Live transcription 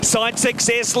Side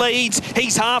Success leads.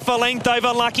 He's half a length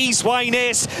over Lucky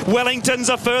Sweynesse. Wellington's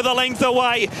a further length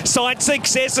away. Side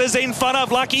Success is in front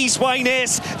of Lucky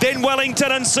Sweynesse. Then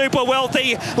Wellington and Super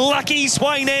Wealthy. Lucky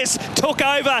Sweynesse took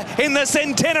over in the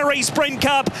Centenary Sprint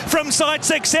Cup from Side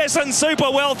Success and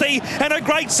Super Wealthy. And a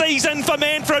great season for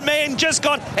Manfred Mann just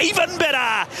got even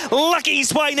better. Lucky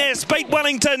Sweynesse beat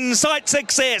Wellington. Side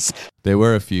Success. There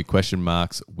were a few question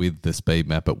marks with the speed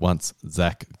map, but once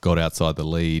Zach got outside the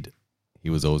lead, he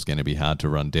was always going to be hard to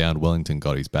run down. Wellington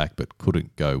got his back but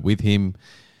couldn't go with him.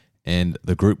 And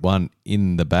the Group 1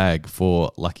 in the bag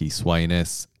for Lucky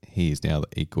Sweynesse. He is now the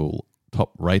equal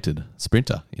top-rated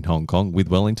sprinter in Hong Kong with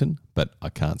Wellington, but I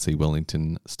can't see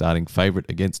Wellington starting favourite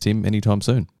against him anytime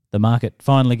soon. The market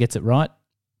finally gets it right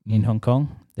in Hong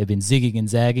Kong. They've been zigging and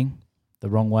zagging the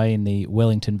wrong way in the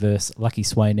Wellington versus Lucky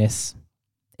Sweynesse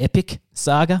epic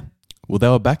saga. Well, they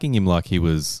were backing him like he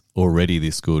was already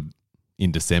this good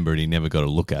in December and he never got a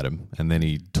look at him. And then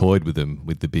he toyed with him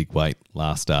with the big weight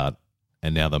last start.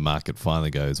 And now the market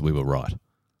finally goes, we were right.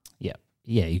 Yeah.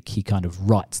 Yeah, he kind of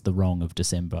rights the wrong of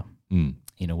December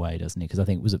in a way, doesn't he? Because I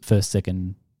think it was at first,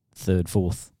 second, third,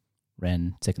 fourth,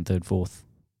 ran second, third, fourth.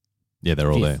 Yeah,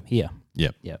 they're all fifth, there. Here.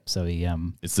 Yep. Yep. So he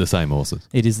it's the same horses.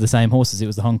 It is the same horses. It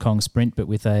was the Hong Kong Sprint, but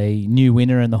with a new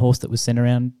winner and the horse that was sent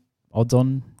around odds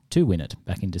on to win it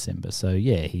back in December. So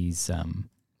yeah, he's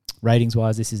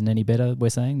ratings-wise, this isn't any better, we're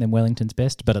saying, than Wellington's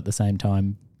best, but at the same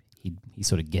time, he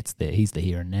sort of gets there. He's the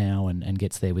here and now and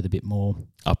gets there with a bit more...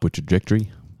 Upward trajectory.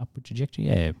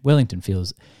 Yeah. Wellington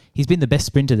feels... He's been the best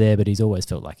sprinter there, but he's always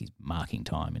felt like he's marking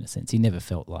time in a sense. He never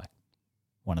felt like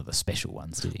one of the special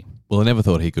ones, did he? Well, I never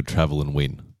thought he could travel and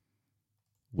win.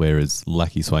 Whereas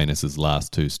Lucky Sweynesse's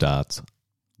last two starts,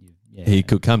 he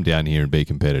could come down here and be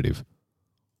competitive.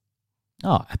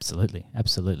 Oh, absolutely.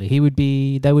 Absolutely.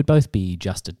 They would both be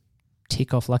just a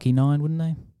tick off Lucky 9, wouldn't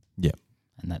they? Yeah.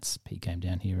 And he came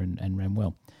down here and ran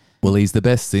well. Well, he's the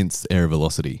best since Air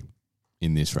Velocity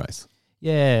in this race.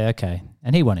 Yeah, okay.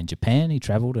 And he won in Japan. He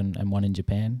travelled and won in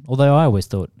Japan. Although I always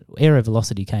thought Aero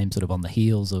Velocity came sort of on the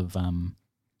heels of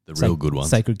the real good ones.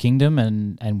 Sacred Kingdom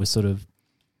and was sort of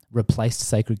replaced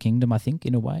Sacred Kingdom, I think,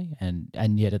 in a way.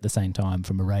 And yet at the same time,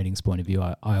 from a ratings point of view,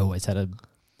 I always had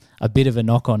a bit of a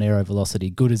knock on Aero Velocity.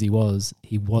 Good as he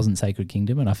wasn't Sacred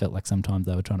Kingdom, and I felt like sometimes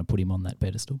they were trying to put him on that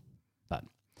pedestal. But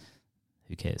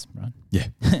who cares, right? Yeah.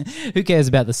 Who cares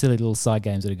about the silly little side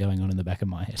games that are going on in the back of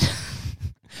my head?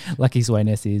 Lucky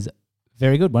Sweynesse is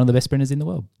very good, one of the best sprinters in the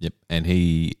world. Yep, and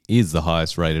he is the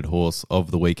highest rated horse of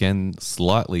the weekend,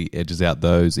 slightly edges out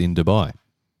those in Dubai.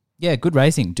 Yeah, good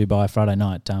racing, Dubai Friday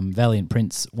night. Valiant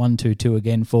Prince 1-2-2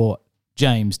 again for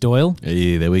James Doyle.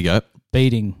 Yeah, there we go.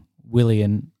 Beating Willie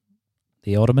and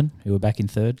the Ottoman, who were back in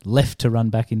third. Left to run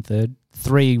back in third.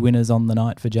 3 winners on the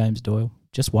night for James Doyle.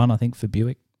 Just one, I think, for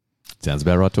Buick. Sounds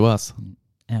about right to us.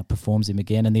 Outperforms him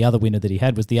again. And the other winner that he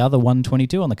had was the other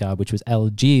 122 on the card, which was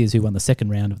Algiers, who won the second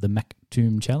round of the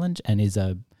Maktoum Challenge and is I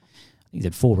think he's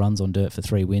had 4 runs on dirt for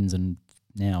 3 wins, and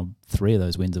now 3 of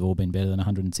those wins have all been better than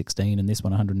 116, and this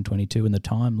one 122, and the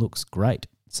time looks great.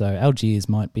 So Algiers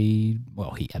might be,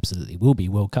 well, he absolutely will be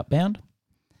World Cup bound.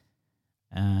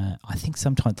 I think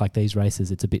sometimes like these races,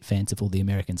 it's a bit fanciful. The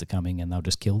Americans are coming and they'll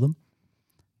just kill them.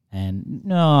 And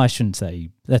no, I shouldn't say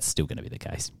that's still going to be the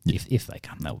case. Yeah. If they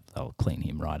come, they'll clean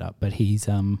him right up. But he's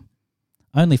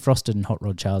only Frosted and Hot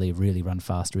Rod Charlie have really run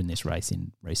faster in this race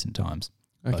in recent times.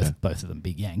 Okay. Both of them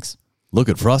big Yanks. Look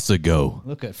at Frosted go.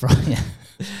 Look at Frosted.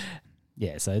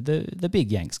 Yeah. So the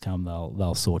big Yanks come,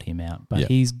 they'll sort him out. But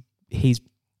he's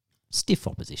stiff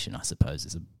opposition, I suppose,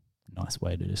 is a nice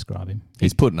way to describe him.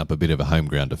 He's putting up a bit of a home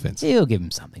ground defence. He'll give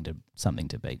him something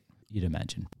to beat, you'd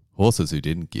imagine. Horses who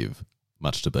didn't give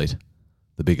much to beat,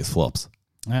 the biggest flops.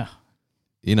 Yeah.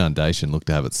 Inundation looked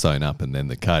to have it sewn up, and then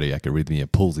the cardiac arrhythmia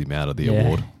pulls him out of the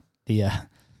award. The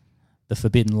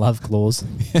forbidden love clause.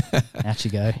 Out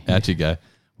you go. Out you go.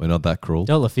 We're not that cruel.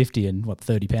 $1.50 and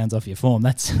 £30 off your form.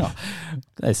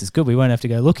 This is good. We won't have to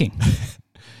go looking.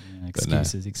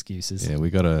 Excuses. Yeah,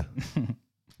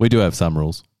 we do have some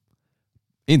rules.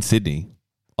 In Sydney,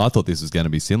 I thought this was going to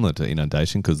be similar to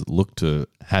Inundation because it looked to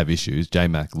have issues.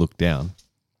 J-Mac looked down.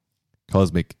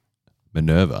 Cosmic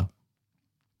Minerva.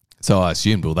 So I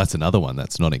assumed, well, that's another one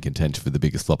that's not in contention for the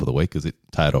biggest flop of the week because it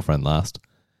tailed off ran last.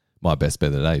 My best bet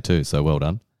of the day too, so well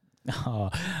done. Oh,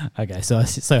 okay.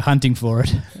 So hunting for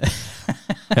it.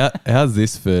 How's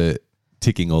this for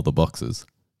ticking all the boxes?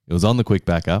 It was on the quick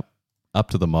back up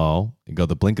to the mile. It got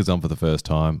the blinkers on for the first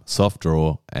time, soft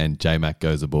draw, and J-Mac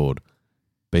goes aboard.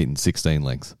 Beaten 16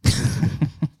 lengths.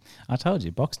 I told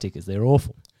you, box tickers, they're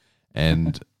awful.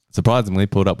 And Surprisingly,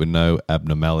 pulled up with no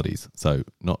abnormalities. So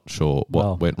not sure what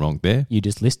Well, went wrong there. You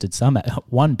just listed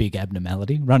one big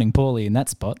abnormality, running poorly in that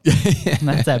spot.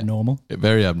 That's abnormal.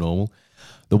 Very abnormal.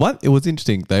 It was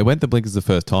interesting. They went the blinkers the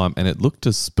first time and it looked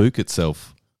to spook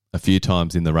itself a few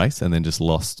times in the race and then just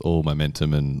lost all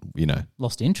momentum and,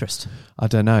 Lost interest. I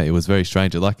don't know. It was very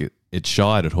strange. It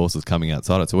shied at horses coming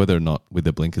outside it. So whether or not with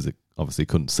the blinkers, it obviously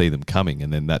couldn't see them coming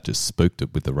and then that just spooked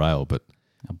it with the rail. But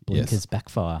Blinkers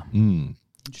backfire.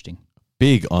 Interesting.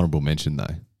 Big honourable mention,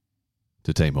 though,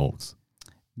 to Team Hawkes.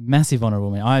 Massive honourable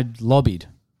mention. I lobbied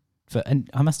for, and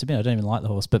I must admit I don't even like the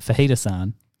horse, but Fahita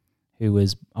San, who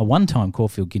was a one-time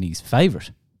Caulfield Guineas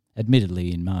favourite,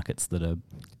 admittedly in markets that are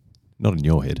Not in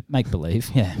your head.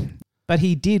 make-believe, yeah. But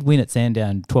he did win at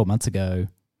Sandown 12 months ago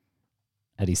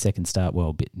at his second start,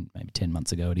 maybe 10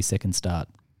 months ago at his second start,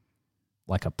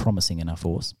 like a promising enough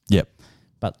horse. Yep.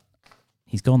 But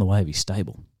he's gone the way of his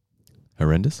stable.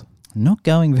 Horrendous. Not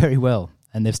going very well.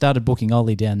 And they've started booking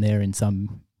Ollie down there in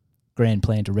some grand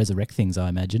plan to resurrect things, I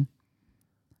imagine.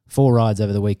 4 rides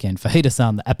over the weekend. Fahita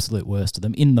San, the absolute worst of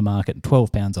them, in the market,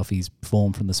 12 pounds off his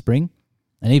form from the spring.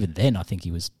 And even then, I think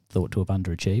he was thought to have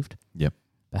underachieved. Yep.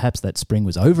 Perhaps that spring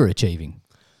was overachieving.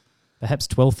 Perhaps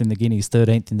 12th in the Guineas,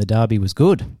 13th in the Derby was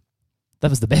good. That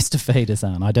was the best of Fahita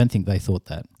San. I don't think they thought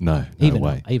that. No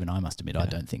way. Even I must admit, I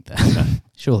don't think that.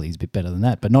 Surely he's a bit better than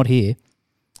that, but not here.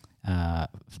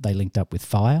 They linked up with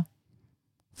Fire,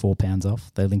 4 pounds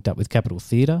off. They linked up with Capital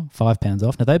Theatre, 5 pounds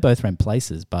off. Now, they both ran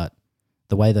places, but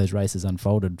the way those races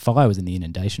unfolded, Fire was in the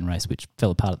inundation race, which fell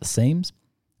apart at the seams.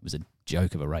 It was a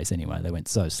joke of a race anyway. They went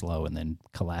so slow and then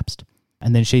collapsed.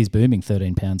 And then She's Booming,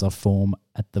 13 pounds off form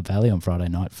at the Valley on Friday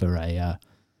night for a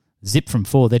zip from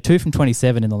 4. They're 2 from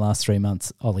 27 in the last 3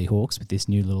 months, Ollie Hawkes, with this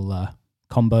new little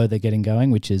combo they're getting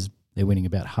going, which is they're winning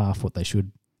about half what they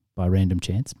should by random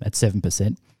chance at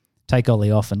 7%. Take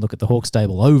Ollie off and look at the Hawke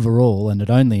stable overall, and it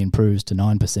only improves to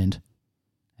 9%.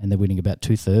 And they're winning about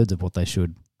 2/3 of what they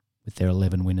should with their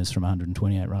 11 winners from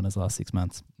 128 runners last 6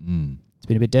 months. It's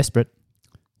been a bit desperate.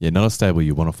 Yeah, not a stable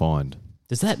you want to find.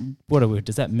 Does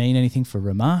that mean anything for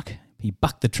Remark? He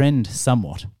bucked the trend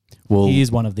somewhat. Well, He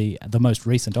is one of the most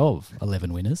recent of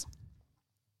 11 winners.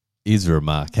 is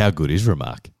Remark? How good is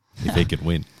Remark if he can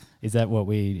win? Is that what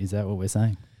we're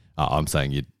saying? I'm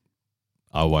saying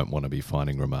I won't want to be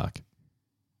finding Remark.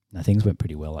 No, things went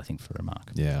pretty well, I think, for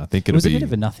Remark. Yeah, I think It was a bit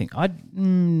of a nothing.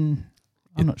 I'm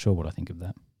not sure what I think of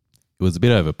that. It was a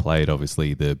bit overplayed,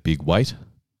 obviously, the big weight.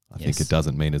 I think Yes. it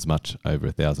doesn't mean as much over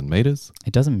 1,000 metres.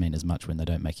 It doesn't mean as much when they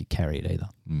don't make you carry it either.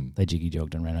 Mm. They jiggy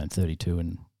jogged and ran on 32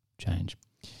 and change.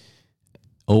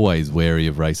 Always wary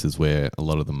of races where a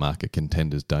lot of the market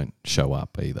contenders don't show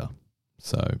up either.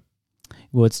 So,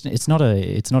 Well, it's not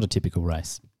a typical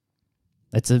race.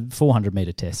 It's a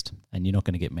 400-metre test, and you're not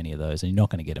going to get many of those, and you're not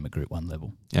going to get them at Group 1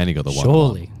 level. and you got the one.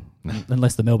 Surely,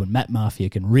 unless the Melbourne Map Mafia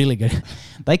can really get...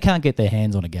 They can't get their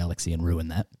hands on a Galaxy and ruin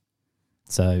that.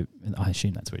 So I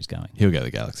assume that's where he's going. He'll go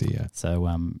the Galaxy, yeah. So,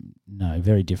 no,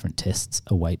 very different tests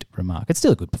await Remark. It's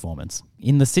still a good performance.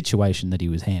 In the situation that he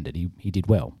was handed, he did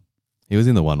well. He was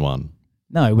in the 1-1.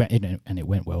 No, it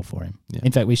went well for him. Yeah.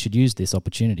 In fact, we should use this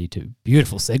opportunity to...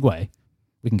 Beautiful segue.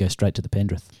 We can go straight to the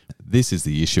Pendrith. This is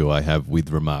the issue I have with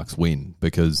Remark's win,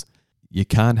 because you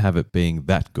can't have it being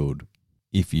that good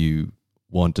if you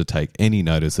want to take any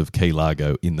notice of Key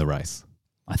Largo in the race.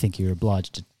 I think you're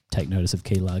obliged to take notice of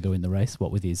Key Largo in the race,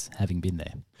 what with his having been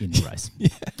there in the race.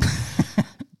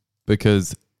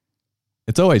 Because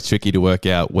it's always tricky to work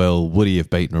out, well, would he have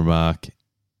beaten Remark?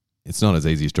 It's not as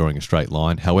easy as drawing a straight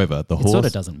line. However, the It horse... sort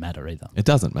of doesn't matter either. It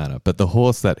doesn't matter. But the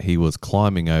horse that he was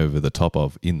climbing over the top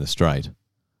of in the straight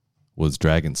was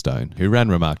Dragonstone, who ran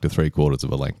Remark to 3/4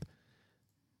 of a length.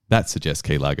 That suggests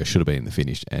Key Largo should have been in the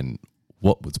finish. And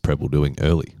what was Preble doing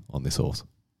early on this horse?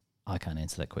 I can't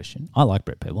answer that question. I like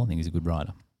Brett Pebble. I think he's a good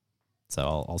rider.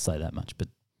 So I'll say that much. But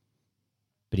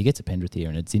he gets a Pendrith here,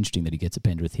 and it's interesting that he gets a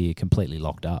Pendrith here completely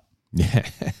locked up. Yeah.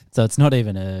 So it's not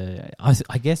even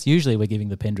I guess usually we're giving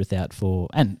the Pendrith out for,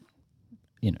 and,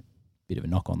 bit of a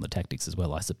knock on the tactics as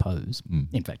well, I suppose.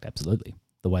 In fact, absolutely.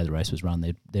 The way the race was run,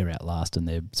 they're out last and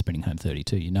they're sprinting home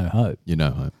 32. You know hope.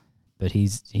 Hope. But he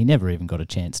never even got a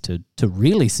chance to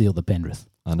really seal the Pendrith.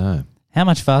 I know. How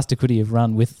much faster could he have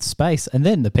run with space? And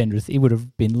then the Pendrith, he would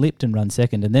have been lipped and run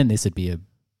second, and then this would be a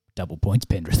double points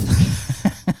Pendrith.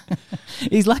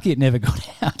 He's lucky it never got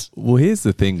out. Well, here's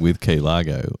the thing with Key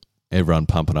Largo. Everyone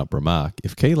pumping up Remark.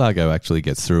 If Key Largo actually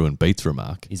gets through and beats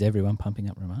Remark... Is everyone pumping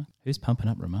up Remark? Who's pumping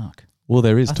up Remark? Well,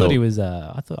 there is I talk. thought he was.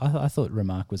 I thought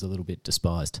Remark was a little bit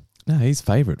despised. No, he's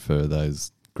favourite for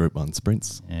those Group 1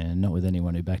 sprints. And not with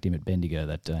anyone who backed him at Bendigo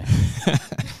that day.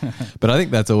 But I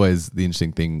think that's always the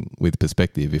interesting thing with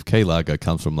perspective. If Key Largo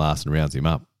comes from last and rounds him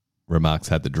up, Remarks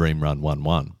had the dream run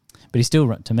 1-1. But he still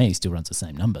runs the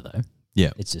same number though.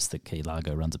 Yeah. It's just that Key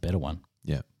Largo runs a better one.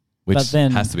 Yeah. Which But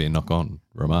then- has to be a knock-on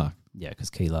Remark. Yeah, because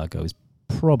Key Largo is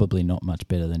probably not much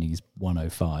better than his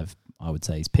 105. I would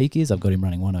say his peak is. I've got him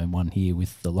running 101 here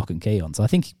with the lock and key on. So I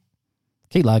think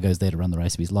Key Largo's there to run the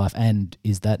race of his life. And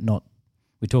is that not...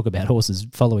 We talk about horses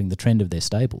following the trend of their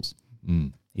stables.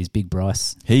 Is Big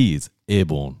Bryce He is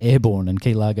airborne. and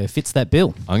Key Largo fits that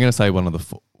bill? I'm going to say one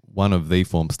of the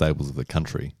form stables of the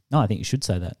country. No, I think you should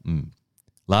say that.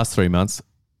 Last 3 months,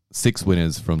 6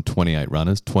 winners from 28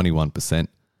 runners, 21%.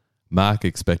 Mark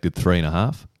expected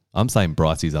 3.5. I'm saying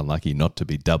Brycey's unlucky not to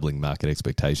be doubling market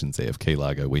expectations there if Key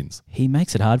Largo wins. He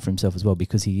makes it hard for himself as well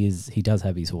because he does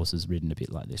have his horses ridden a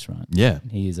bit like this, right? Yeah.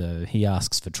 He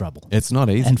asks for trouble. It's not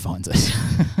easy. And finds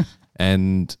it.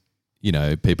 And, you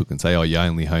know, people can say, oh, you're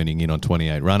only honing in on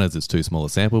 28 runners, it's too small a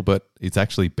sample, but it's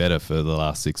actually better for the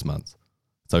last 6 months.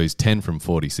 So he's 10 from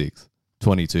 46,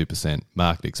 22%,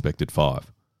 market expected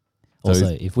 5. So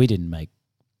Also, if we didn't make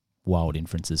wild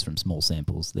inferences from small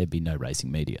samples, there'd be no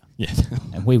racing media. Yeah.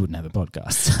 And we wouldn't have a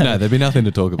podcast. No, there'd be nothing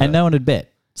to talk about. And no one would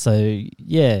bet. So,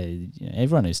 yeah,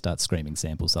 everyone who starts screaming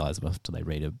sample size after they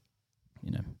read a,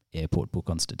 airport book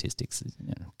on statistics,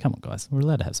 come on, guys, we're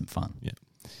allowed to have some fun. Yeah.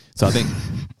 So I think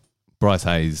Bryce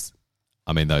Hayes,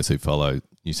 those who follow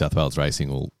New South Wales racing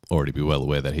will already be well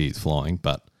aware that he is flying,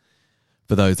 but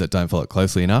for those that don't follow it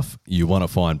closely enough, you want to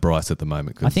find Bryce at the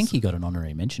moment. I think he got an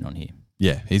honorary mention on here.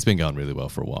 Yeah, he's been going really well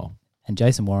for a while. And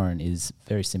Jason Warren is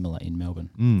very similar in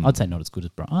Melbourne. I'd say not as good as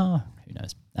Bryce. Who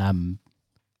knows?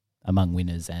 Among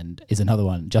winners, and is another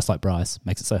one, just like Bryce,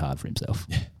 makes it so hard for himself.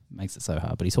 Yeah. Makes it so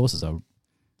hard. But his horses are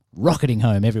rocketing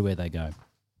home everywhere they go.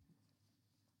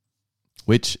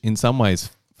 Which, in some ways,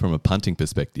 from a punting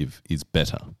perspective, is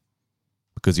better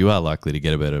because you are likely to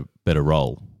get a better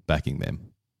roll backing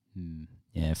them.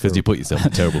 Yeah, because you put yourself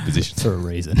in a terrible position. For a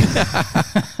reason.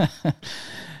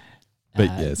 But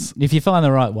yes. If you find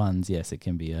the right ones, yes, it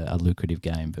can be a lucrative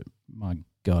game, but my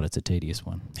God, it's a tedious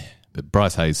one. But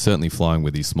Bryce Hayes certainly flying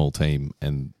with his small team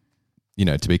and,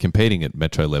 to be competing at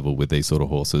metro level with these sort of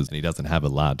horses, and he doesn't have a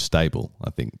large stable, I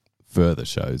think further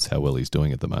shows how well he's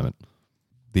doing at the moment.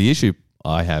 The issue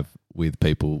I have with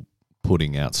people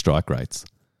putting out strike rates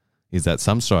is that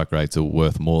some strike rates are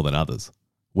worth more than others.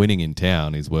 Winning in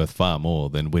town is worth far more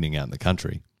than winning out in the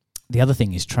country. The other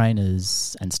thing is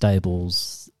trainers and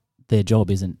stables, their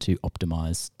job isn't to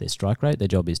optimise their strike rate. Their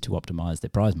job is to optimise their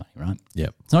prize money, right? Yeah.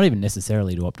 It's not even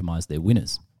necessarily to optimise their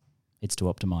winners. It's to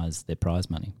optimise their prize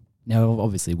money. Now,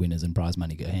 obviously, winners and prize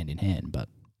money go hand in hand, but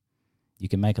you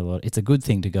can make a lot. It's a good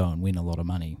thing to go and win a lot of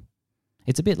money.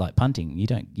 It's a bit like punting. You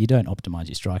don't optimise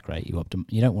your strike rate. You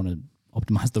don't want to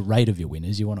optimise the rate of your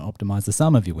winners. You want to optimise the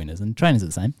sum of your winners, and trainers are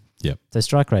the same. Yeah. So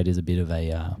strike rate is a bit of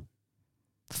a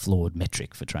flawed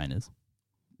metric for trainers.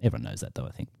 Everyone knows that, though,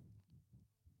 I think.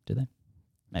 Do they?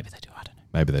 Maybe they do. I don't know.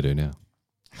 Maybe they do now.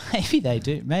 Maybe they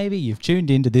do. Maybe you've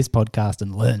tuned into this podcast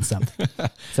and learned something.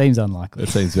 Seems unlikely. It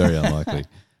seems very unlikely.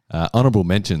 Honourable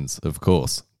mentions, of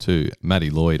course, to Matty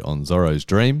Lloyd on Zorro's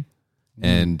Dream.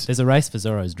 And there's a race for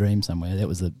Zorro's Dream somewhere. That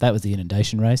was the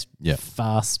inundation race. Yeah.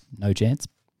 Fast, no chance.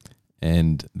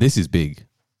 And this is big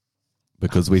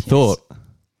because we thought,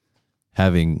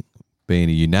 having been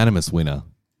a unanimous winner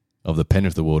of the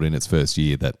Penrith Award in its first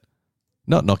year, that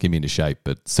not knock him into shape,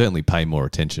 but certainly pay more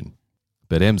attention.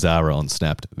 But M. Zara on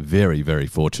Snapped, very, very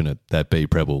fortunate that B.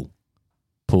 Preble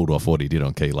pulled off what he did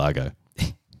on Key Largo.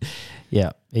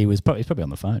 Yeah, he's probably on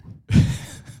the phone.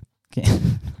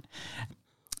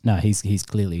 No, he's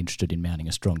clearly interested in mounting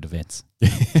a strong defence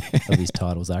of his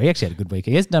titles. He actually had a good week.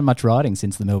 He hasn't done much riding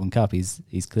since the Melbourne Cup.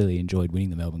 He's clearly enjoyed winning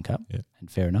the Melbourne Cup,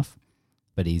 and fair enough.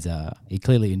 But he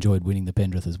clearly enjoyed winning the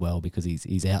Penrith as well because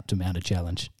he's out to mount a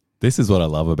challenge. This is what I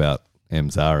love about M.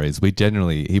 Zara is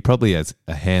he probably has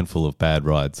a handful of bad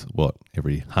rides,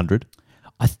 every 100?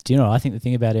 I think the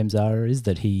thing about M. Zara is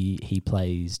that he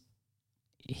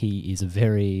is a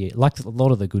very, like a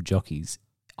lot of the good jockeys,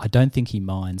 I don't think he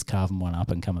minds carving one up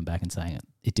and coming back and saying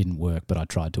it didn't work, but I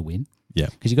tried to win. Yeah.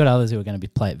 Because you've got others who are going to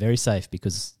play it very safe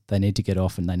because they need to get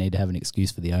off and they need to have an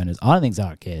excuse for the owners. I don't think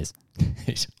Zara cares.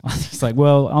 It's like,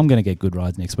 well, I'm going to get good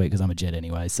rides next week because I'm a jet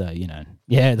anyway. So,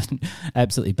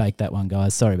 absolutely bake that one,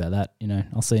 guys. Sorry about that.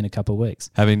 I'll see you in a couple of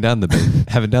weeks. Having done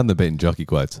the beaten jockey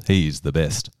quotes, he is the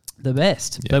best. The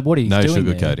best. Yeah. But what he's no doing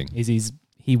sugarcoating is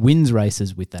he wins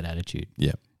races with that attitude.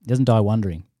 Yeah. He doesn't die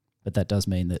wondering. But that does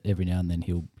mean that every now and then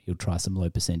he'll try some low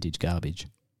percentage garbage.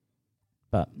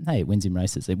 But hey, it wins him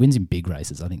races. It wins him big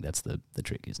races. I think that's the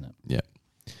trick, isn't it? Yeah.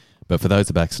 But for those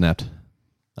that back snapped,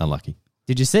 unlucky.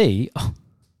 Did you see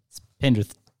it's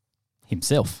Pendrith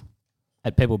himself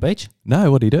at Pebble Beach? No,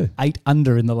 what did he do? 8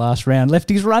 under in the last round. Left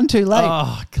his run too late.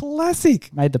 Oh,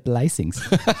 classic. Made the placings.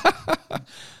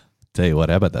 Tell you what,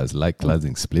 how about those late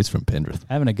closing splits from Penrith?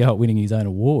 Having a go at winning his own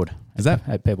award. Is that?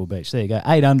 At Pebble Beach. There you go.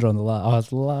 8 under on the last. I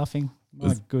was laughing.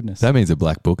 My goodness. That means a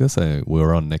black booker, so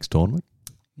we're on next tournament.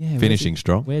 Yeah, Finishing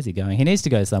strong. Where's he going? He needs to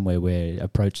go somewhere where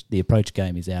the approach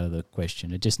game is out of the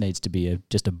question. It just needs to be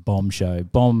just a bomb show.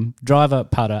 Bomb, driver,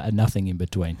 putter, and nothing in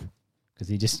between. Because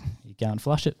he can't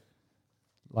flush it.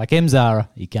 Like M. Zara,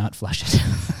 he can't flush it.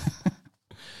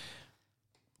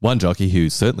 One jockey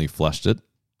who certainly flushed it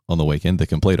on the weekend, the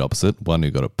complete opposite, one who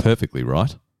got it perfectly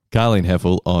right. Carleen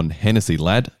Heffel on Hennessy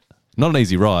Lad. Not an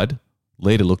easy ride.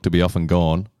 Leader looked to be off and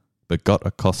gone, but got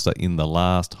Acosta in the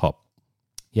last hop.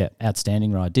 Yeah,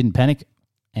 outstanding ride. Didn't panic,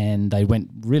 and they went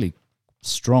really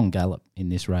strong gallop in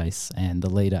this race. And the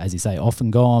leader, as you say, off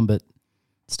and gone, but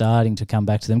starting to come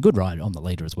back to them. Good ride on the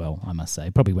leader as well, I must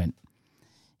say. Probably went,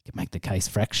 you could make the case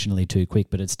fractionally too quick,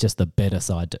 but it's just the better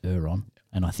side to err on.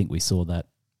 And I think we saw that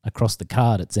across the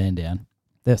card at Sandown.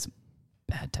 There's some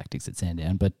bad tactics at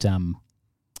Sandown, but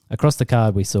across the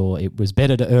card we saw it was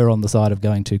better to err on the side of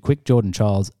going too quick. Jordan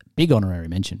Childs, big honorary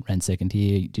mention, ran second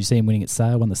here. Did you see him winning at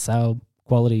Sale? Won the Sale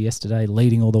quality yesterday,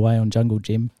 leading all the way on Jungle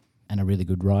Gym, and a really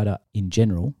good rider in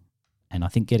general, and I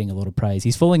think getting a lot of praise.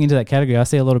 He's falling into that category. I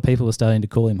see a lot of people are starting to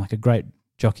call him like a great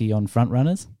jockey on front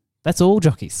runners. That's all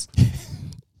jockeys.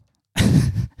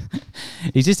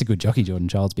 He's just a good jockey, Jordan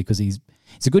Childs, because he's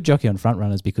a good jockey on front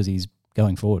runners because he's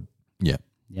going forward. Yeah.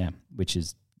 Yeah, which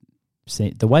is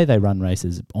the way they run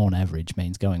races on average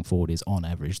means going forward is on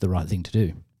average the right thing to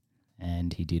do.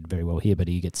 And he did very well here, but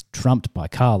he gets trumped by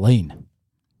Carleen,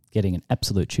 getting an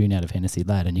absolute tune out of Hennessy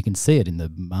Lad, and you can see it in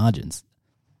the margins.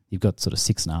 You've got sort of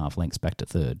 6.5 lengths back to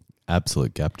third.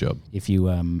 Absolute gap job. If you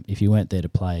weren't there to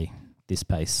play, this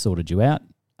pace sorted you out.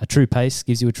 A true pace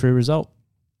gives you a true result.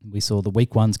 We saw the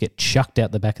weak ones get chucked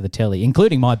out the back of the telly,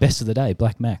 including my best of the day,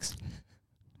 Black Max.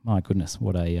 My goodness,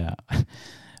 what a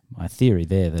my theory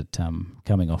there that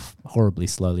coming off horribly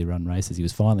slowly run races, he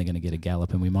was finally going to get a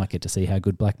gallop, and we might get to see how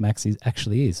good Black Max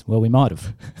actually is. Well, we might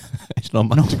have. It's not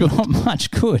much good. Not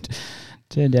much good.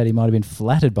 Turned out he might have been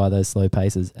flattered by those slow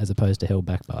paces as opposed to held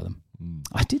back by them.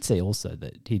 I did see also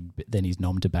that he's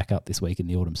nommed to back up this week in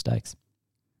the Autumn Stakes.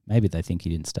 Maybe they think he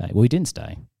didn't stay. Well, he didn't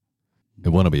stay. It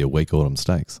want to be a weak Autumn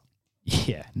Stakes.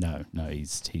 Yeah, no,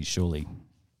 he's surely,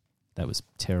 that was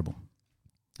terrible.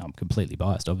 I'm completely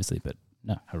biased, obviously, but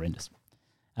no, horrendous.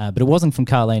 But it wasn't from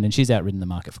Carleen, and she's outridden the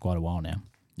market for quite a while now.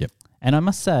 Yep. And I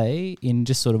must say, in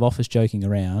just sort of office joking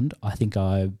around, I think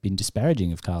I've been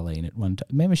disparaging of Carleen at one time.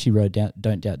 Remember she rode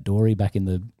Don't Doubt Dory back in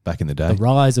the day. The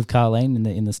rise of Carleen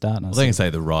in the start. And I was going to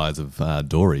say the rise of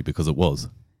Dory because it was.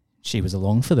 She was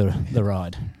along for the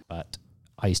ride, but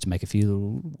I used to make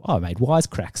I made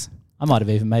wisecracks. I might have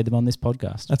even made them on this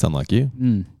podcast. That's unlike you.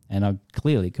 And I'm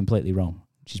clearly completely wrong.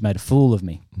 She's made a fool of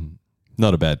me.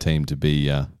 Not a bad team to be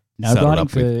no, riding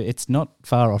for with. It's not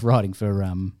far off riding for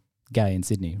Gay in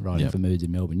Sydney, riding for Moods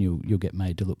in Melbourne. You'll get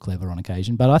made to look clever on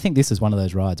occasion. But I think this is one of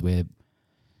those rides where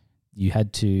she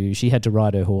had to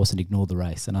ride her horse and ignore the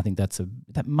race. And I think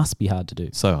that must be hard to do.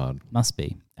 So hard. Must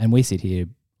be. And we sit here,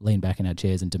 lean back in our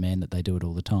chairs and demand that they do it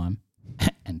all the time.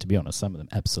 And to be honest, some of them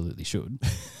absolutely should.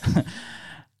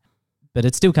 But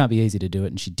it still can't be easy to do it,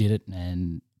 and she did it.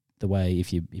 And the way,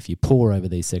 if you pore over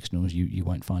these sectionals, you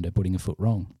won't find her putting a foot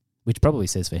wrong, which probably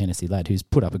says for Hennessy Lad, who's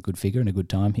put up a good figure and a good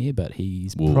time here, but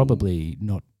he's probably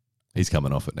not. He's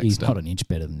coming off it next. He's time. Not an inch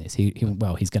better than this.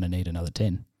 He's going to need another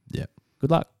 10. Yeah.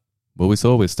 Good luck. Well, we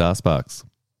saw with Star Sparks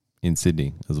in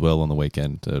Sydney as well on the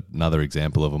weekend. Another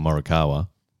example of a Morikawa.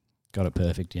 Got it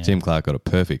perfect. Yeah. Tim Clark got it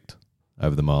perfect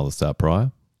over the mile of start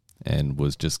prior, and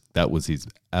that was his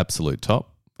absolute top.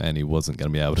 And he wasn't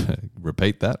going to be able to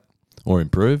repeat that or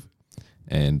improve.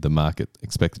 And the market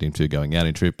expected him to going out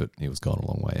in trip, but he was gone a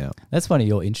long way out. That's one of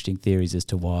your interesting theories as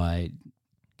to why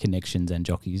connections and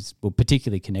jockeys, well,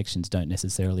 particularly connections, don't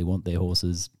necessarily want their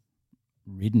horses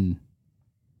ridden.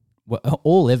 Well,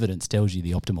 all evidence tells you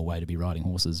the optimal way to be riding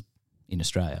horses in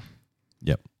Australia.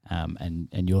 Yep. And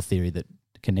your theory that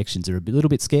connections are a little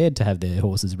bit scared to have their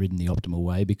horses ridden the optimal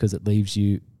way because it leaves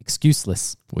you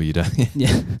excuseless. Well, you don't.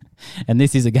 Yeah. And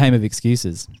this is a game of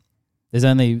excuses.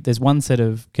 There's one set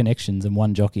of connections and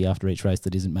one jockey after each race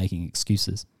that isn't making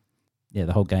excuses. Yeah,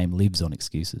 the whole game lives on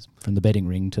excuses, from the betting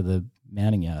ring to the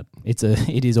mounting yard.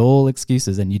 It is all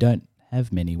excuses, and you don't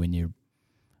have many when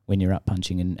you're up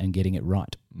punching and getting it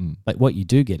right. But what you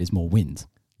do get is more wins.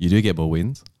 You do get more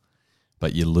wins,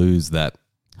 but you lose that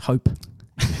hope.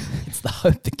 It's the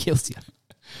hope that kills you.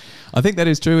 I think that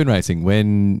is true in racing.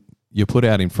 When you're put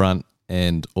out in front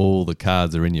and all the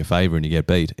cards are in your favour and you get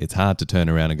beat, it's hard to turn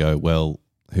around and go, well,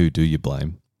 who do you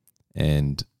blame?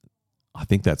 And I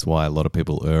think that's why a lot of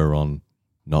people err on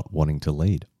not wanting to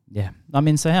lead. Yeah. I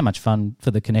mean, so how much fun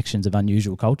for the connections of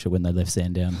Unusual Culture when they left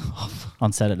Sandown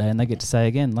on Saturday and they get to say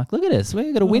again, like, look at us,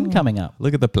 we've got a win coming up.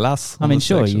 Look at the plus. I mean,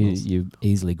 sure, you're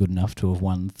easily good enough to have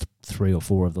won 3 or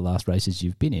 4 of the last races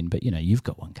you've been in, but, you've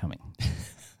got one coming.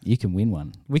 You can win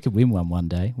one. We could win one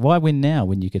day. Why win now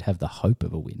when you could have the hope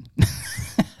of a win?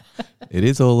 It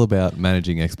is all about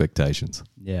managing expectations.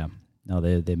 Yeah. No,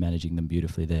 they're managing them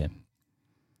beautifully there.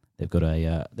 They've got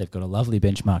a lovely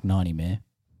benchmark 90 mare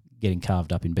getting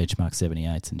carved up in benchmark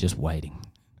 78s and just waiting.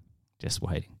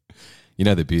 You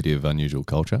know the beauty of Unusual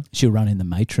Culture? She'll run in the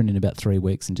matron in about 3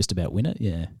 weeks and just about win it,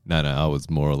 yeah. No, I was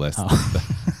more or less.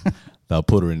 They'll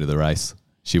put her into the race.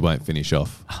 She won't finish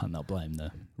off. Oh, and they'll blame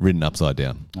the... Ridden upside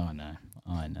down. I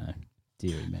know.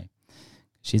 Dearie me.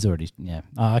 She's already... Yeah.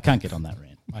 Oh, I can't get on that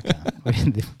rant. I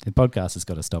can't. The podcast has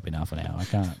got to stop in half an hour.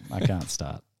 I can't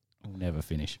start. We'll never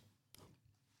finish.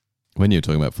 When you were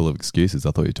talking about full of excuses,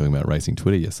 I thought you were talking about racing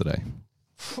Twitter yesterday.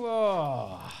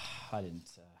 Oh, I didn't...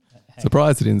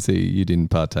 Surprised you didn't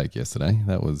partake yesterday.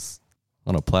 That was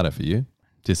on a platter for you.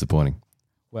 Disappointing.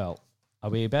 Well, are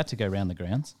we about to go round the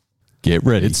grounds? Get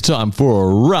ready. It's time for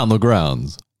Around the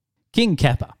Grounds. King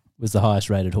Kappa was the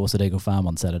highest rated horse at Eagle Farm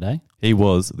on Saturday. He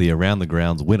was the Around the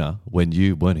Grounds winner when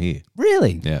you weren't here.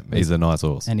 Really? Yeah, he's a nice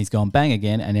horse. And he's gone bang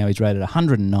again, and now he's rated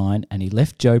 109, and he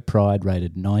left Joe Pride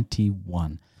rated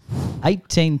 91.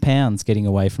 18 pounds getting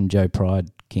away from Joe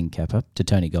Pride, King Kappa, to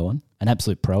Tony Gollan. An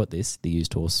absolute pro at this, the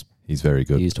used horse. He's very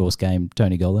good. The used horse game,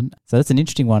 Tony Gollan. So that's an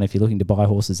interesting one if you're looking to buy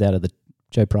horses out of the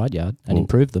Joe Pride yard and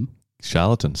improve them.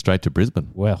 Charlatan, straight to Brisbane.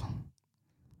 Well,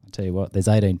 I'll tell you what, there's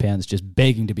 18 pounds just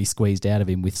begging to be squeezed out of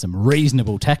him with some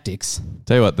reasonable tactics.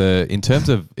 Tell you what, in terms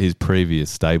of his previous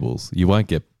stables, you won't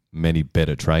get many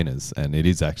better trainers, and it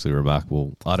is actually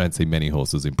remarkable. I don't see many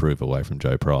horses improve away from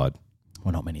Joe Pride.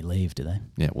 Well, not many leave, do they?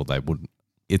 Yeah, well, they wouldn't.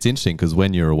 It's interesting because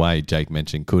when you're away, Jake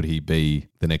mentioned, could he be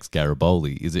the next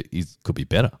Garibaldi? He could be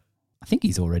better. I think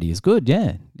he's already as good,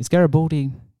 yeah. Is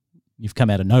Garibaldi... You've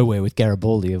come out of nowhere with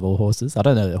Garibaldi of all horses. I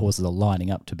don't know that horses are lining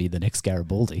up to be the next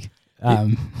Garibaldi.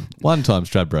 One-time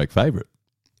Stradbroke favourite.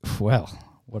 Well,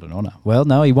 what an honour. Well,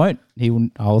 no, he won't.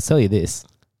 I'll tell you this.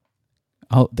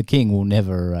 The King will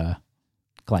never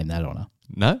claim that honour.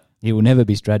 No? He will never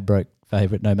be Stradbroke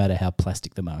favourite, no matter how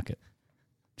plastic the market.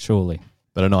 Surely.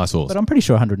 But a nice horse. But I'm pretty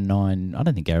sure 109, I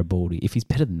don't think Garibaldi, if he's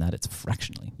better than that, it's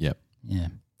fractionally. Yep. Yeah.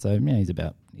 So, yeah, he's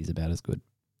about as good.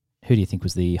 Who do you think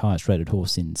was the highest rated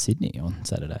horse in Sydney on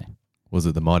Saturday? Was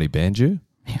it the Mighty Banju?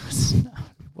 It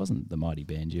wasn't the Mighty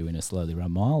Banju in a slowly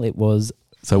run mile. It was...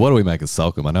 So what do we make of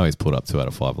Sulcombe? I know he's put up 2 out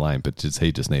of 5 lane, but does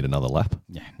he just need another lap?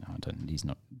 Yeah, no, I don't. He's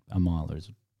not... A miler is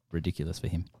ridiculous for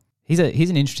him. He's an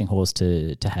interesting horse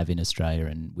to have in Australia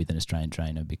and with an Australian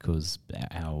trainer because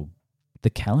the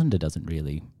calendar doesn't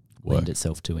really lend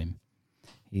itself to him.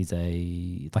 He's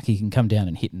he can come down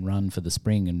and hit and run for the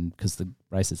spring, and because the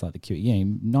races like the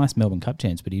QE, nice Melbourne Cup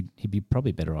chance, but he'd be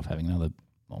probably better off having another.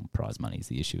 Well, prize money is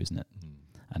the issue, isn't it?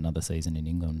 Another season in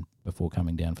England before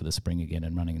coming down for the spring again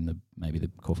and running in maybe the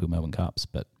Caulfield Melbourne Cups.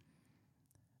 But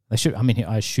they should. I mean,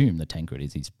 I assume the Tancred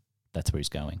that's where he's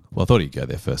going. Well, I thought he'd go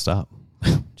there first up.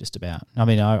 Just about. I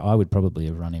mean, I would probably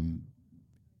have run him.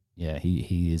 Yeah,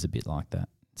 he is a bit like that.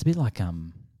 It's a bit like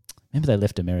remember they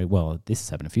left America. Well, this has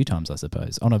happened a few times, I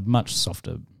suppose. On a much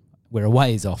softer, we're a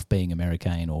ways off being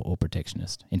American or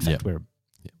protectionist. In fact, we're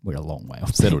a long way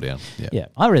off. Settle down. Yeah,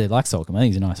 I really like Sulcombe. I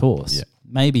think he's a nice horse. Yeah.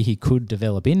 Maybe he could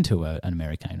develop into an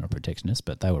American or a protectionist,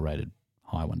 but they were rated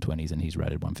high 120s and he's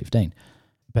rated 115.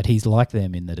 But he's like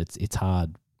them in that it's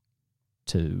hard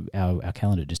to our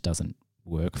calendar just doesn't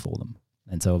work for them,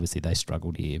 and so obviously they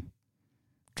struggled here,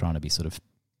 trying to be sort of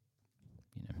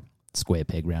square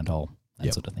peg round hole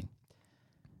sort of thing.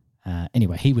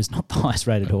 Anyway, he was not the highest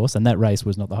rated horse, and that race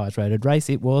was not the highest rated race.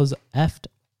 It was Aft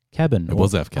Cabin. It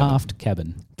was Aft Cabin. Aft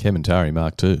Cabin. Kementari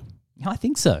Mark II. I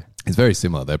think so. It's very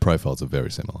similar. Their profiles are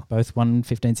very similar. Both won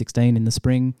 15-16 in the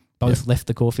spring. Both left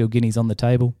the Caulfield Guineas on the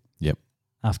table. Yep.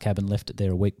 Aft Cabin left it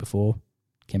there a week before.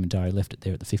 Kementari left it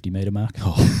there at the 50-metre mark.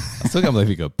 Oh, I still can't believe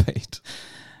he got beat.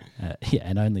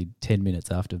 And only 10 minutes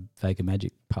after Faker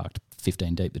Magic parked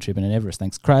 15 deep the trip in Everest.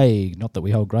 Thanks, Craig. Not that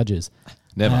we hold grudges.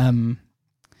 Never.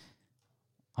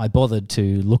 I bothered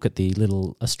to look at the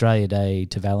little Australia Day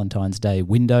to Valentine's Day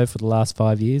window for the last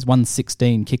 5 years.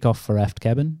 1:16 kickoff for Aft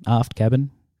Cabin.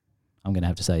 I'm going to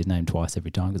have to say his name twice every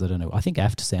time because I don't know. I think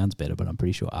Aft sounds better, but I'm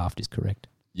pretty sure Aft is correct.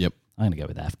 Yep. I'm going to go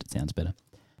with Aft. It sounds better.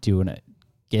 Do you want to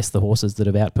guess the horses that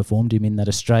have outperformed him in that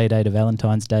Australia Day to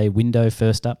Valentine's Day window,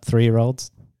 first up,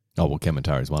 3-year-olds? Oh, well,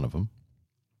 Kementari's one of them.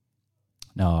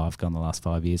 No, I've gone the last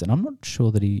 5 years, and I'm not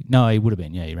sure that he... No, he would have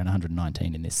been. Yeah, he ran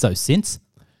 119 in this. So since...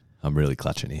 I'm really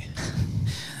clutching here.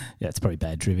 Yeah, it's probably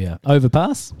bad trivia.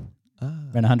 Overpass.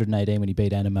 Ran 118 when he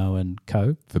beat Animo and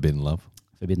Co. Forbidden Love.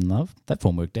 Forbidden Love. That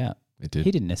form worked out. It did.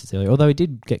 He didn't necessarily, although he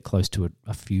did get close to it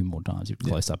a few more times. He was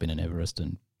close up in an Everest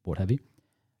and what have you.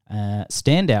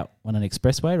 Standout won an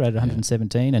Expressway, rated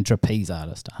 117, and Trapeze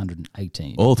Artist,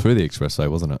 118. All through the Expressway,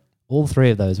 wasn't it? All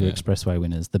three of those were Expressway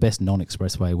winners. The best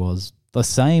non-Expressway was the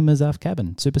same as Af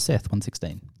Cabin, Super Seth,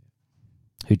 116,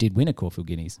 who did win a Caulfield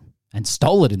Guineas and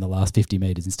stole it in the last 50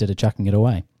 metres instead of chucking it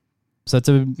away. So it's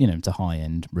a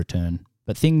high-end return.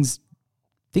 But things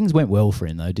went well for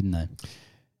him, though, didn't they?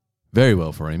 Very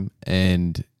well for him,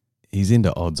 and he's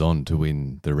into odds-on to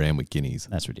win the Randwick Guineas.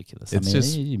 That's ridiculous. It's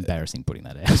it's embarrassing putting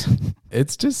that out.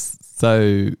 It's just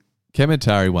so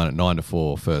Kementari won at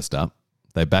 9-4 first up.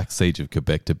 They backed Siege of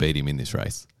Quebec to beat him in this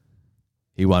race.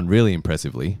 He won really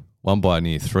impressively, won by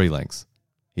near 3 lengths.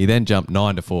 He then jumped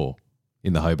 9-4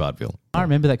 in the Hobartville. I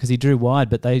remember that because he drew wide,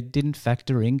 but they didn't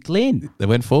factor in Glenn. They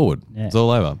went forward. Yeah. It's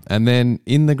all over. And then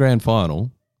in the grand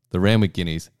final, the Randwick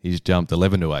Guineas, he's jumped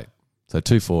 11-8, so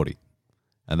 240.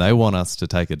 And they want us to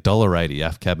take $1.80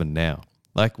 Af Cabin now.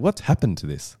 Like, what's happened to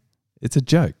this? It's a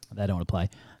joke. They don't want to play.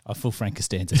 I full Frank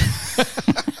Costanza.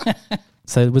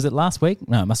 So was it last week?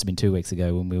 No, it must have been 2 weeks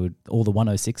ago when all the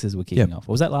 106s were kicking off.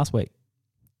 Or was that last week?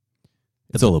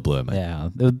 It's all a blur, mate. Yeah,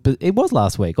 but it was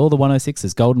last week. All the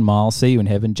 106s, Golden Mile, See You in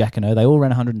Heaven, Jack and O, they all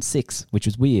ran 106, which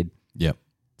was weird. Yep.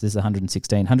 This is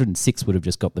 116. 106 would have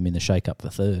just got them in the shake-up for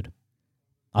third.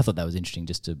 I thought that was interesting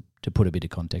just to put a bit of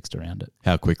context around it.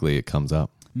 How quickly it comes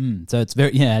up. So it's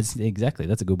exactly.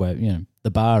 That's a good way.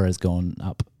 The bar has gone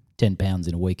up 10 pounds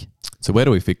in a week. So where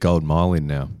do we fit Golden Mile in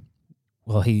now?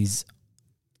 Well, he's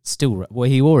still... Well,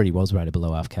 he already was rated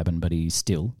below Af Cabin, but he's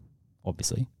still,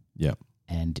 obviously. Yep.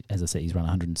 And as I said, he's run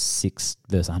 106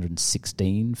 versus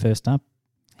 116 first up.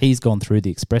 He's gone through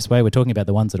the Expressway. We're talking about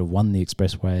the ones that have won the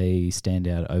Expressway,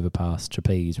 Standout, Overpass,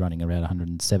 Trapeze, running around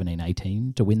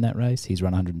 117-18 to win that race. He's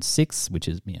run 106, which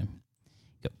is,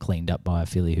 got cleaned up by a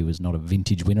filly who was not a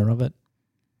vintage winner of it.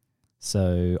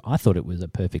 So I thought it was a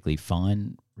perfectly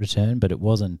fine return, but it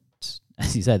wasn't,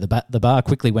 as you say, the bar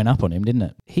quickly went up on him, didn't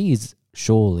it? He is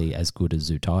surely as good as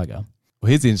Zoo Tiger. Well,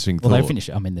 here's the interesting thought. Well, they finished.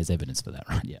 I mean, there's evidence for that,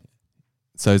 right? Yeah.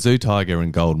 So Zoo Tiger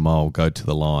and Golden Mile go to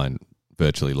the line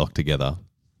virtually locked together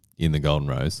in the Golden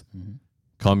Rose. Mm-hmm.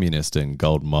 Communist and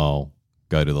Golden Mile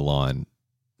go to the line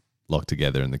locked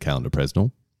together in the Calendar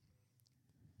Presnell.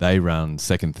 They run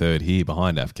second, third here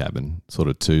behind Af Cabin, sort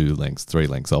of 2 lengths, 3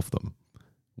 lengths off them,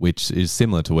 which is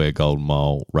similar to where Golden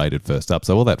Mile rated first up.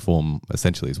 So all that form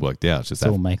essentially has worked out. It's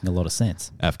all making a lot of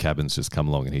sense. Af Cabin's just come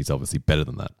along and he's obviously better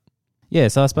than that. Yeah,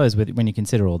 so I suppose when you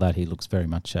consider all that, he looks very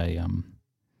much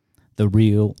the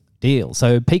real deal.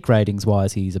 So peak ratings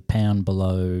wise, he's a pound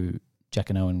below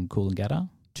Jacquinot and Coolangatta,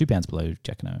 2 pounds below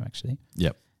Jacquinot actually.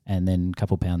 Yep. And then a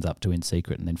couple pounds up to In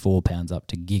Secret, and then 4 pounds up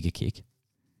to Giga Kick.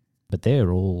 But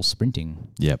they're all sprinting.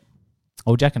 Yep.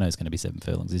 Oh, Jacquinot's going to be 7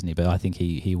 furlongs, isn't he? But I think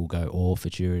he will go all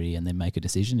Futurity and then make a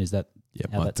decision. Is that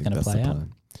how that's going to play out?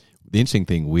 The interesting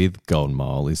thing with Golden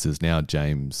Mile is now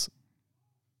James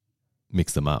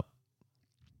mixed them up.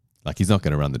 Like, he's not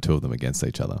going to run the two of them against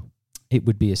each other. It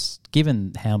would be,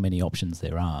 given how many options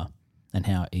there are and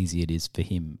how easy it is for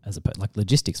him,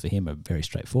 logistics for him are very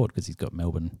straightforward because he's got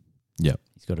Melbourne. Yep.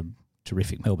 He's got a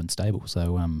terrific Melbourne stable.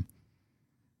 So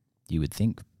you would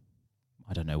think,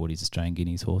 I don't know what his Australian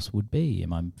Guineas horse would be.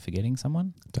 Am I forgetting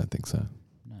someone? Don't think so.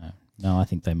 No, I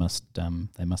think they must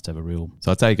have a real...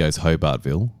 So I'd say he goes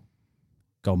Hobartville.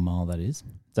 Golden Mile, that is.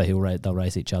 So they'll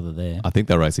race each other there. I think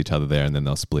they'll race each other there and then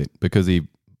they'll split because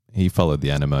he followed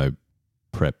the Animo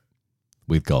prep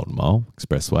with Golden Mile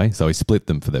Expressway. So he split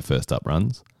them for their first up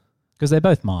runs. Because they're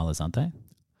both milers, aren't they?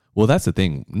 Well, that's the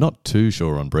thing. Not too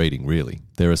sure on breeding, really.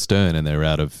 They're astern and they're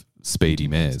out of speedy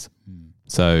mares.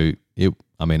 So,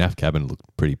 Af Cabin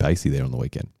looked pretty pacey there on the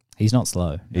weekend. He's not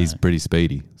slow. No. He's pretty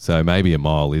speedy. So maybe a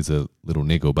mile is a little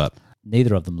niggle, but...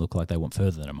 Neither of them look like they want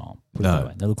further than a mile.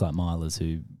 No. They look like milers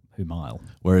who mile.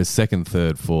 Whereas second,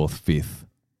 third, fourth, fifth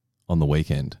on the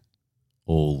weekend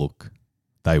all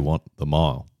they want the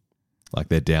mile. Like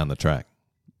they're down the track.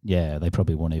 Yeah, they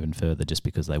probably want even further just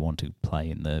because they want to play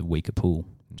in the weaker pool,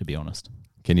 to be honest.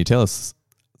 Can you tell us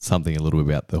something a little bit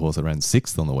about the horse that ran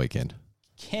 6th on the weekend?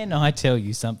 Can I tell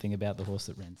you something about the horse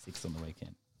that ran 6th on the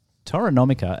weekend?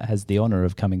 Toronomica has the honour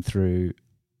of coming through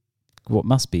what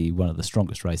must be one of the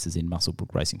strongest races in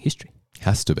Muswellbrook racing history.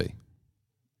 Has to be.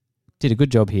 Did a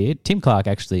good job here. Tim Clark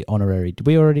actually honorary.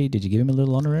 Did you give him a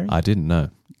little honorary? I didn't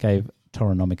know. Gave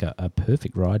Toronomica a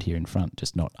perfect ride here in front,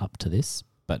 just not up to this,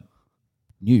 but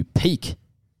new peak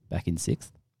back in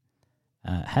 6th.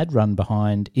 Had run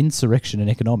behind Insurrection and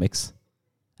Economics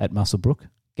at Muswellbrook.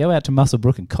 Go out to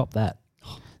Muswellbrook and cop that.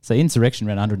 So Insurrection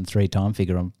ran 103 time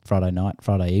figure on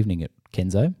Friday evening at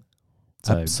Kenzo.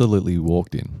 So Absolutely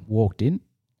walked in.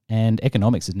 And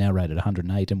Economics is now rated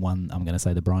 108 and won, I'm going to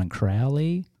say, the Brian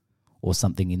Crowley or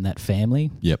something in that family.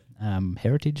 Yep.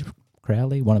 Heritage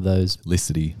Crowley, one of those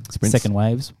Licity sprints. second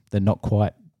waves. They're not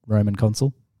quite Roman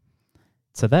consul.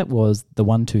 So that was the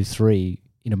 1, 2, 3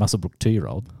 in a Muswellbrook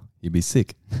 2-year-old. You'd be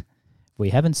sick. We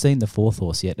haven't seen the 4th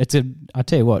horse yet. I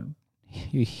tell you what,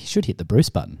 you should hit the Bruce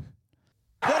button.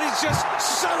 That is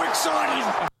just so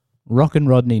exciting. Rockin'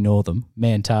 Rodney Northam,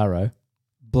 Mantaro,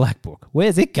 Black Book.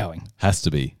 Where's it going? Has to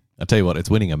be. I tell you what, it's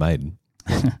winning a maiden.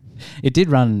 It did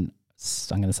run,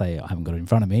 I'm going to say, I haven't got it in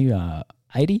front of me,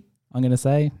 80, I'm going to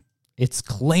say. It's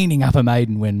cleaning up a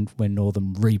maiden when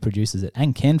Northam reproduces it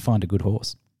and can find a good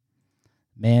horse.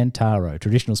 Mantaro,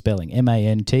 traditional spelling,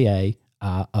 Mantaro,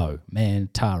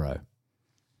 Mantaro.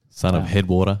 Son of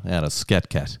Headwater out of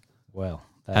Scatcat. Well,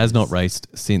 Has not raced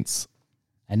since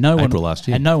and no April one, last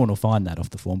year. And no one will find that off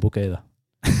the form book either.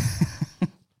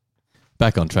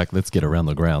 Back on track, let's get around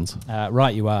the grounds.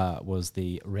 Right You Are was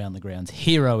the round the grounds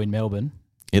hero in Melbourne.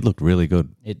 It looked really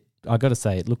good. I got to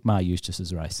say, it looked Mar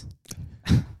Eustace's race.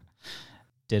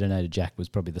 Detonator Jack was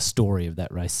probably the story of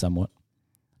that race somewhat.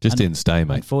 Just didn't stay,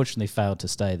 mate. Unfortunately failed to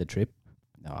stay the trip.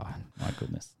 Oh, my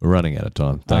goodness. We're running out of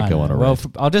time. Don't go on a Well,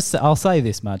 rant. I'll say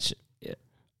this much.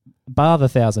 Bar the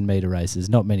 1,000-metre races,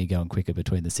 not many going quicker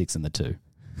between the 6 and the 2.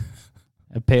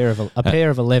 A pair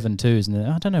of 11 twos, and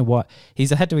I don't know why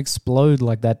he's had to explode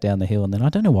like that down the hill, and then I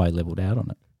don't know why he levelled out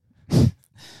on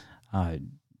it.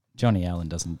 Johnny Allen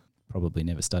probably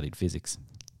never studied physics.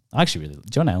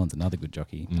 John Allen's another good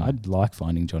jockey. I'd like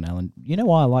finding John Allen. You know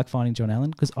why I like finding John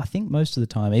Allen? Because I think most of the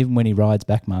time, even when he rides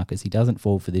back markers, he doesn't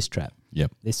fall for this trap.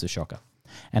 Yep. This is a shocker.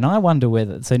 And I wonder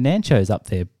whether... So Nancho's up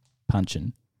there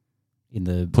punching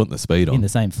putting the speed on. In the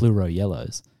same fluoro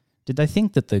yellows. Did they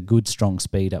think that the good, strong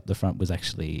speed up the front was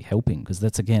actually helping? Because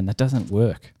that doesn't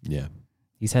work. Yeah.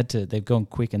 They've gone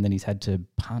quick and then he's had to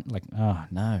punt.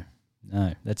 No,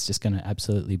 that's just going to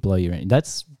absolutely blow your end.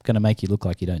 That's going to make you look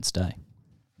like you don't stay.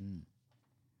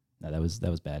 No, that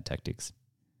was bad tactics.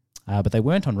 But they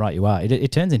weren't on Right You Are.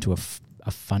 It turns into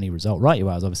a funny result. Right You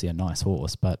Are is obviously a nice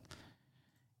horse, but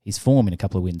his form in a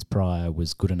couple of wins prior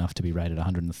was good enough to be rated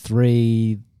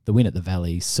 103. The win at the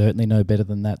Valley, certainly no better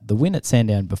than that. The win at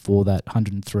Sandown before that,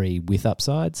 103 with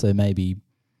upside, so maybe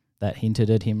that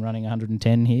hinted at him running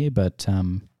 110 here, but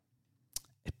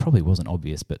it probably wasn't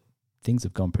obvious, but things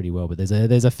have gone pretty well. But there's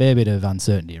a fair bit of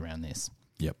uncertainty around this.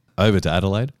 Yep. Over to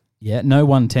Adelaide. Yeah, no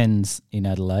 110s in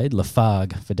Adelaide.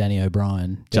 Lafargue for Danny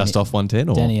O'Brien. Just off 110?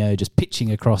 Or? Danny O just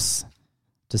pitching across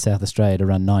to South Australia to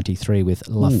run 93 with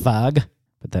Lafargue,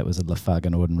 but that was a Lafargue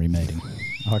and Ordinary meeting,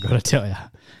 I got to tell you.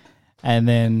 And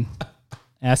then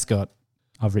Ascot,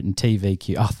 I've written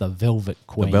TVQ. The Velvet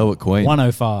Queen. The Velvet Queen.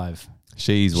 105.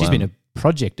 She's been a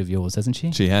project of yours, hasn't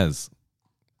she? She has.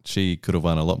 She could have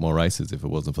won a lot more races if it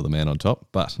wasn't for the man on top.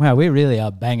 But wow, we really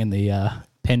are banging the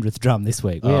Penrith drum this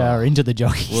week. We are into the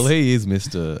jockeys. Well, he is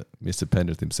Mr.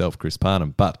 Penrith himself, Chris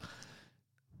Parnham. But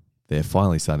they're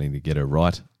finally starting to get her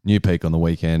right. New peak on the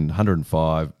weekend,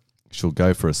 105. She'll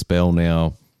go for a spell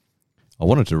now. I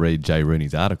wanted to read Jay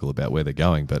Rooney's article about where they're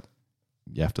going, but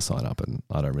you have to sign up, and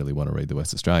I don't really want to read the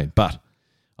West Australian. But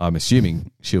I'm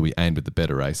assuming she'll be aimed at the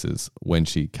better races when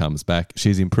she comes back.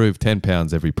 She's improved 10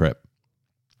 pounds every prep.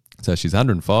 So she's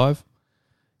 105.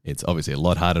 It's obviously a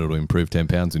lot harder to improve 10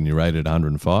 pounds when you're rated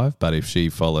 105, but if she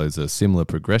follows a similar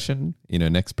progression in her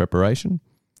next preparation,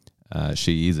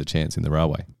 she is a chance in the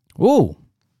railway. Ooh.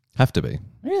 Have to be.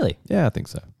 Really? Yeah, I think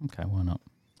so. Okay, why not?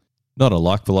 Not a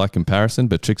like-for-like comparison,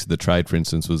 but Tricks of the Trade, for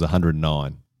instance, was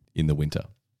 109 in the winter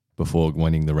before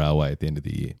winning the railway at the end of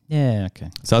the year. Yeah, okay.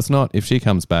 So it's not, if she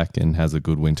comes back and has a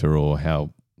good winter or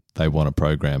how they want to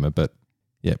program her, but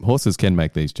yeah, horses can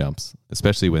make these jumps,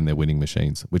 especially when they're winning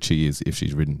machines, which she is if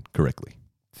she's ridden correctly.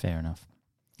 Fair enough.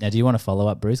 Now, do you want to follow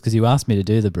up, Bruce? Because you asked me to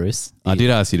do the Bruce. I did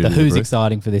ask you to do the who's Bruce.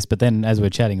 exciting for this, but then as we're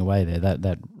chatting away there,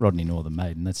 that Rodney Northern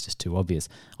maiden, that's just too obvious.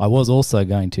 I was also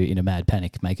going to, in a mad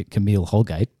panic, make it Camille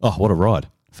Holgate. Oh, what a ride.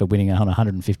 For winning on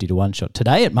 150 to 1 shot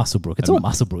today at Muswellbrook. It's all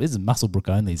Muswellbrook. This is Muswellbrook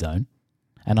only zone.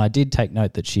 And I did take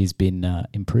note that she's been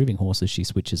improving horses she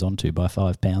switches onto by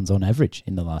 5 pounds on average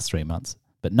in the last 3 months.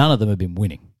 But none of them have been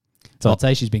winning. So I'd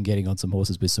say she's been getting on some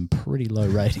horses with some pretty low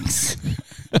ratings.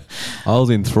 I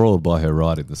was enthralled by her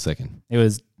ride in the second. It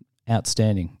was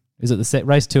outstanding. Is it the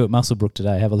race 2 at Muswellbrook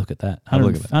today? Have a look at that. Have a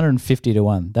look at that. 150 to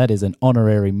 1. That is an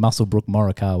honorary Muswellbrook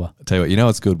Morikawa. I tell you what, you know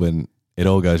it's good when it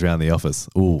all goes around the office.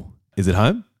 Ooh, is it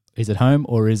home? Is it home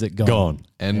or is it gone? Gone.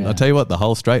 And Yeah. I tell you what, the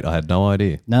whole straight, I had no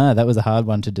idea. No, that was a hard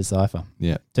one to decipher.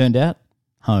 Yeah, Turned out,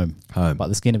 home. home. By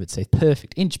the skin of its teeth.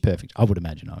 Perfect. Inch perfect. I would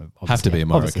imagine. Have to be a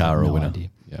Obviously, I have Morikawa no winner. idea.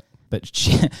 Yeah. But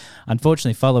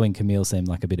unfortunately, following Camille seemed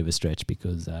like a bit of a stretch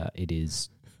because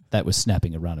that was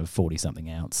snapping a run of 40-something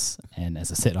ounce. And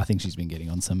as I said, I think she's been getting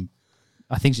on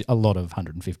a lot of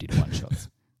 150 to 1 shots.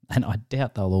 And I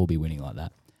doubt they'll all be winning like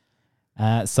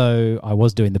that. So I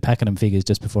was doing the Pakenham figures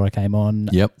just before I came on.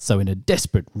 Yep. So in a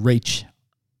desperate reach,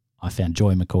 I found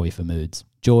Joy McCoy for moods.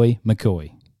 Joy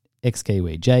McCoy,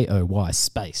 ex-Kiwi, Joy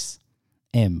space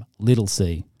M little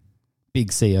c,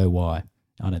 big COY.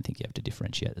 I don't think you have to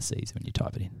differentiate the C's when you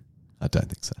type it in. I don't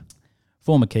think so.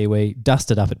 Former Kiwi,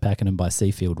 dusted up at Pakenham by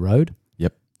Seafield Road.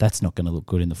 Yep. That's not going to look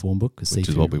good in the form book. Which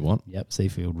is what we want. Yep,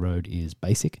 Seafield Road is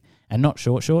basic and not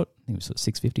short. I think it was sort of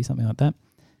 650, something like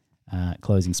that.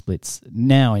 Closing splits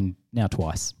now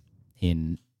twice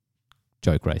in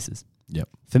joke races. Yep.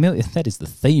 Familiar. That is the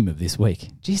theme of this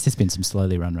week. Geez, there's been some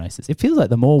slowly run races. It feels like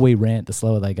the more we rant, the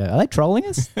slower they go. Are they trolling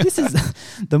us? This is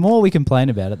the more we complain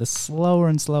about it, the slower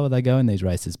and slower they go in these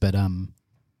races. But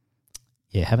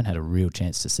haven't had a real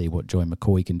chance to see what Joy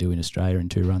McCoy can do in Australia in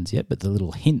 2 runs yet. But the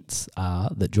little hints are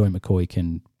that Joy McCoy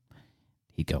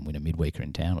he'd go and win a midweeker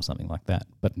in town or something like that.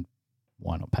 But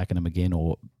why not Pakenham again?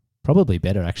 Or probably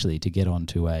better actually to get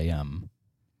onto a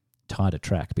tighter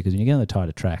track, because when you get on the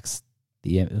tighter tracks,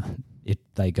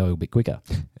 they go a bit quicker.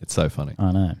 It's so funny.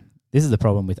 I know. This is the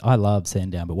problem I love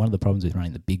Sandown, but one of the problems with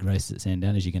running the big races at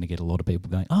Sandown is you're going to get a lot of people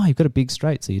going, oh, you've got a big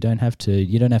straight, so you don't have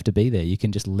to be there. You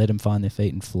can just let them find their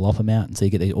feet and flop them out. And so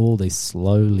you get all these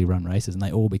slowly run races, and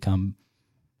they all become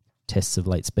tests of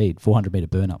late speed, 400-metre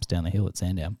burn-ups down the hill at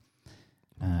Sandown.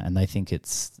 And they think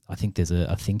I think there's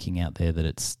a thinking out there that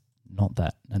it's not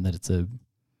that, and that it's a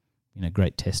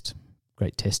great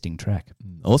testing track.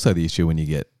 Also, the issue when you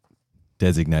get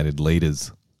designated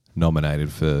leaders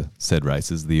nominated for said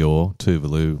races, the Orr,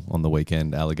 Tuvalu on the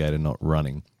weekend, Alligator not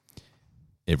running,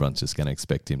 everyone's just going to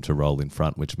expect him to roll in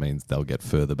front, which means they'll get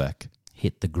further back.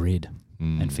 Hit the grid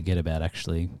and forget about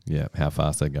actually... Yeah, how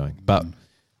fast they're going. But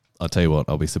I'll tell you what,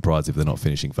 I'll be surprised if they're not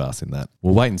finishing fast in that.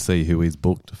 We'll wait and see who is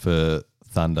booked for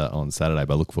Thunder on Saturday,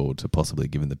 but I look forward to possibly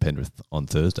giving the Penrith on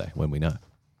Thursday when we know.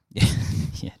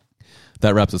 Yeah.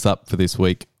 That wraps us up for this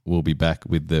week. We'll be back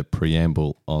with the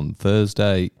preamble on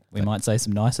Thursday. We might say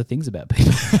some nicer things about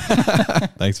people.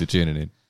 Thanks for tuning in.